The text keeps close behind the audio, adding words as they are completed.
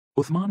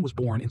Uthman was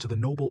born into the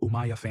noble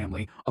Umayyad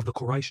family of the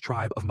Quraysh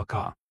tribe of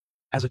Makkah.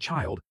 As a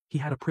child, he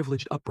had a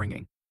privileged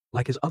upbringing.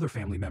 Like his other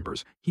family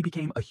members, he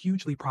became a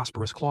hugely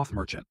prosperous cloth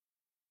merchant.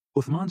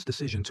 Uthman's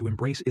decision to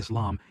embrace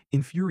Islam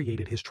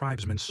infuriated his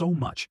tribesmen so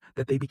much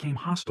that they became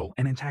hostile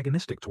and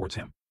antagonistic towards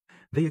him.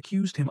 They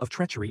accused him of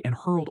treachery and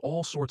hurled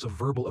all sorts of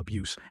verbal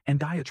abuse and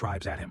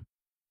diatribes at him.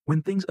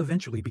 When things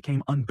eventually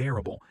became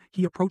unbearable,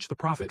 he approached the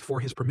Prophet for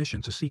his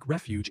permission to seek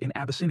refuge in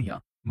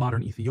Abyssinia,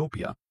 modern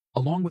Ethiopia,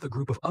 along with a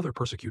group of other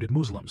persecuted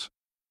Muslims.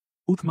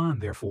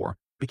 Uthman, therefore,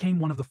 became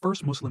one of the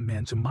first Muslim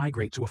men to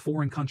migrate to a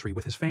foreign country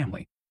with his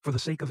family, for the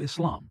sake of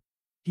Islam.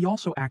 He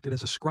also acted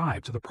as a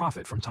scribe to the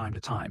Prophet from time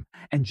to time,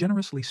 and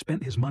generously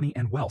spent his money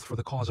and wealth for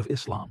the cause of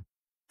Islam.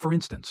 For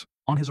instance,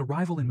 on his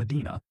arrival in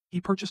Medina,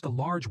 he purchased a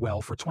large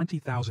well for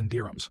 20,000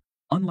 dirhams.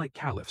 Unlike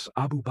caliphs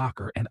Abu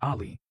Bakr and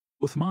Ali,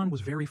 Uthman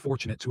was very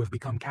fortunate to have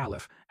become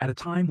caliph at a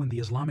time when the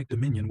Islamic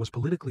dominion was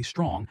politically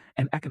strong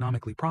and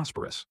economically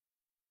prosperous.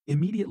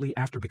 Immediately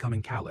after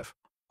becoming caliph,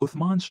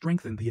 Uthman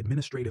strengthened the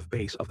administrative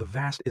base of the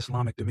vast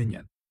Islamic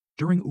dominion.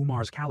 During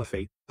Umar's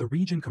caliphate, the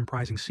region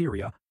comprising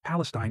Syria,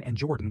 Palestine and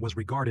Jordan was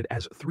regarded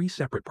as three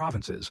separate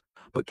provinces,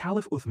 but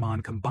Caliph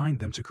Uthman combined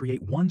them to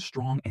create one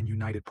strong and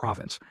united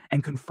province,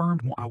 and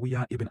confirmed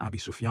Muawiyah ibn Abi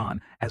Sufyan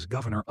as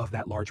governor of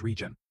that large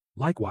region.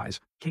 Likewise,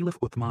 Caliph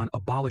Uthman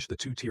abolished the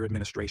two-tier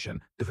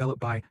administration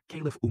developed by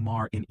Caliph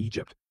Umar in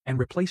Egypt, and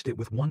replaced it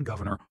with one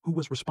governor who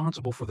was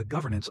responsible for the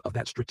governance of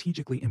that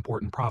strategically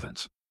important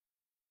province.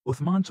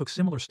 Uthman took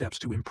similar steps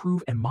to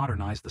improve and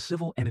modernize the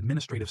civil and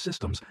administrative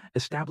systems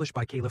established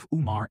by Caliph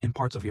Umar in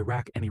parts of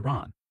Iraq and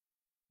Iran.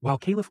 While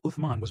Caliph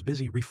Uthman was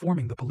busy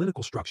reforming the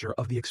political structure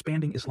of the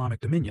expanding Islamic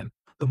dominion,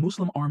 the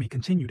Muslim army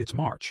continued its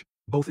march,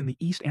 both in the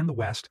east and the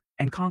west,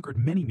 and conquered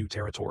many new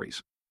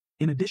territories.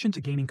 In addition to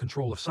gaining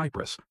control of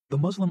Cyprus, the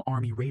Muslim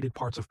army raided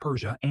parts of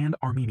Persia and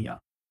Armenia.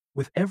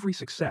 With every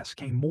success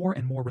came more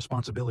and more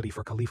responsibility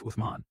for Caliph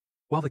Uthman.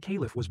 While the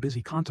Caliph was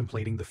busy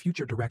contemplating the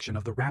future direction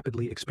of the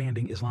rapidly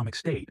expanding Islamic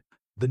State,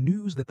 the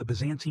news that the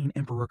Byzantine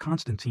Emperor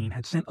Constantine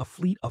had sent a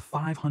fleet of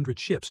 500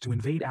 ships to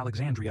invade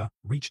Alexandria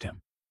reached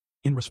him.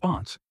 In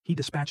response, he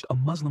dispatched a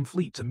Muslim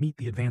fleet to meet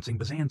the advancing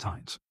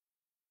Byzantines.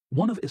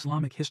 One of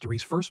Islamic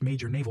history's first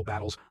major naval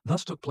battles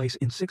thus took place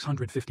in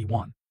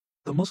 651.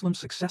 The Muslims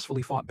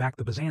successfully fought back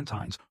the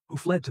Byzantines, who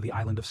fled to the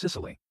island of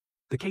Sicily.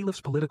 The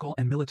Caliph's political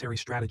and military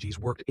strategies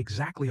worked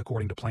exactly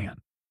according to plan.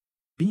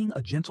 Being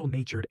a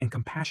gentle-natured and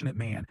compassionate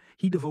man,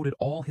 he devoted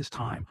all his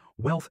time,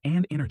 wealth,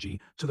 and energy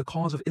to the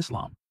cause of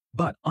Islam.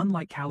 But,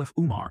 unlike Caliph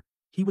Umar,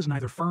 he was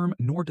neither firm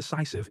nor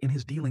decisive in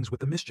his dealings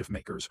with the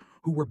mischief-makers,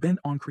 who were bent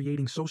on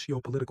creating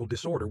socio-political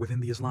disorder within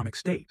the Islamic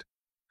State.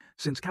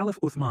 Since Caliph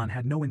Uthman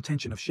had no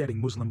intention of shedding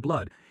Muslim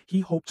blood,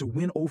 he hoped to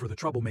win over the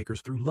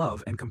troublemakers through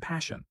love and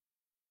compassion.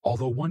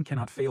 Although one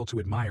cannot fail to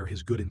admire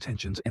his good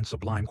intentions and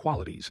sublime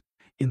qualities,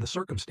 in the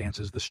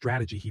circumstances the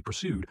strategy he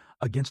pursued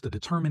against a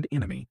determined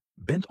enemy,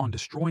 bent on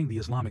destroying the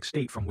Islamic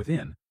State from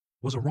within,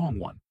 was a wrong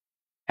one.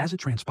 As it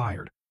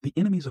transpired, the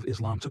enemies of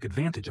Islam took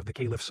advantage of the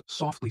Caliph's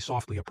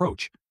softly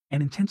approach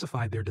and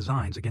intensified their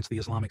designs against the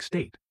Islamic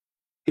State.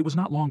 It was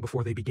not long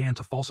before they began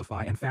to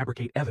falsify and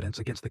fabricate evidence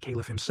against the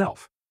Caliph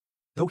himself.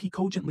 Though he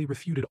cogently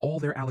refuted all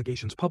their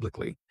allegations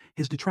publicly,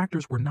 his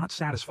detractors were not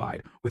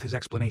satisfied with his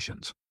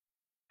explanations.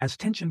 As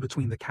tension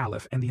between the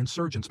Caliph and the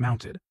insurgents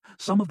mounted,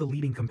 some of the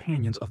leading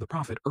companions of the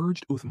Prophet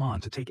urged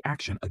Uthman to take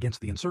action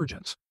against the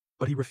insurgents,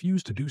 but he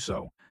refused to do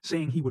so,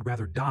 saying he would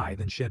rather die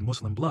than shed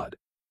Muslim blood.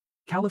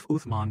 Caliph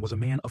Uthman was a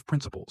man of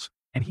principles,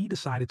 and he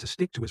decided to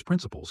stick to his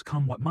principles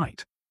come what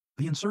might.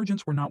 The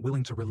insurgents were not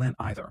willing to relent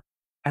either.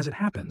 As it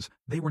happens,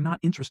 they were not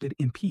interested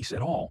in peace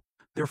at all.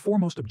 Their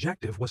foremost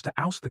objective was to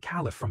oust the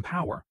Caliph from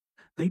power.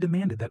 They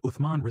demanded that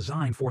Uthman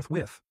resign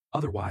forthwith,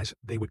 otherwise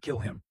they would kill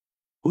him.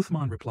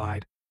 Uthman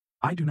replied,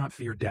 "I do not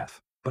fear death,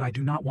 but I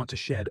do not want to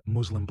shed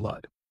Muslim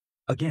blood."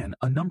 Again,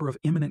 a number of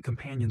eminent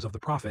companions of the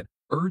Prophet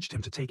urged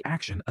him to take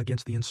action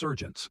against the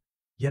insurgents.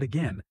 Yet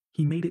again,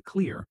 he made it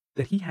clear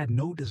that he had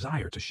no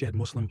desire to shed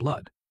Muslim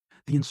blood.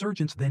 The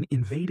insurgents then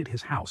invaded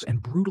his house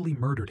and brutally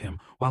murdered him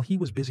while he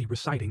was busy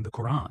reciting the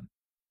Quran.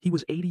 He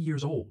was 80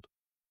 years old.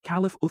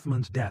 Caliph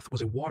Uthman's death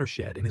was a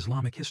watershed in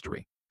Islamic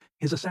history.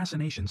 His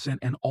assassination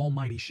sent an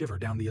almighty shiver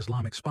down the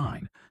Islamic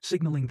spine,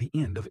 signaling the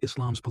end of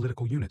Islam's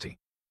political unity.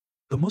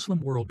 The Muslim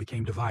world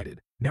became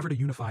divided, never to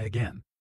unify again.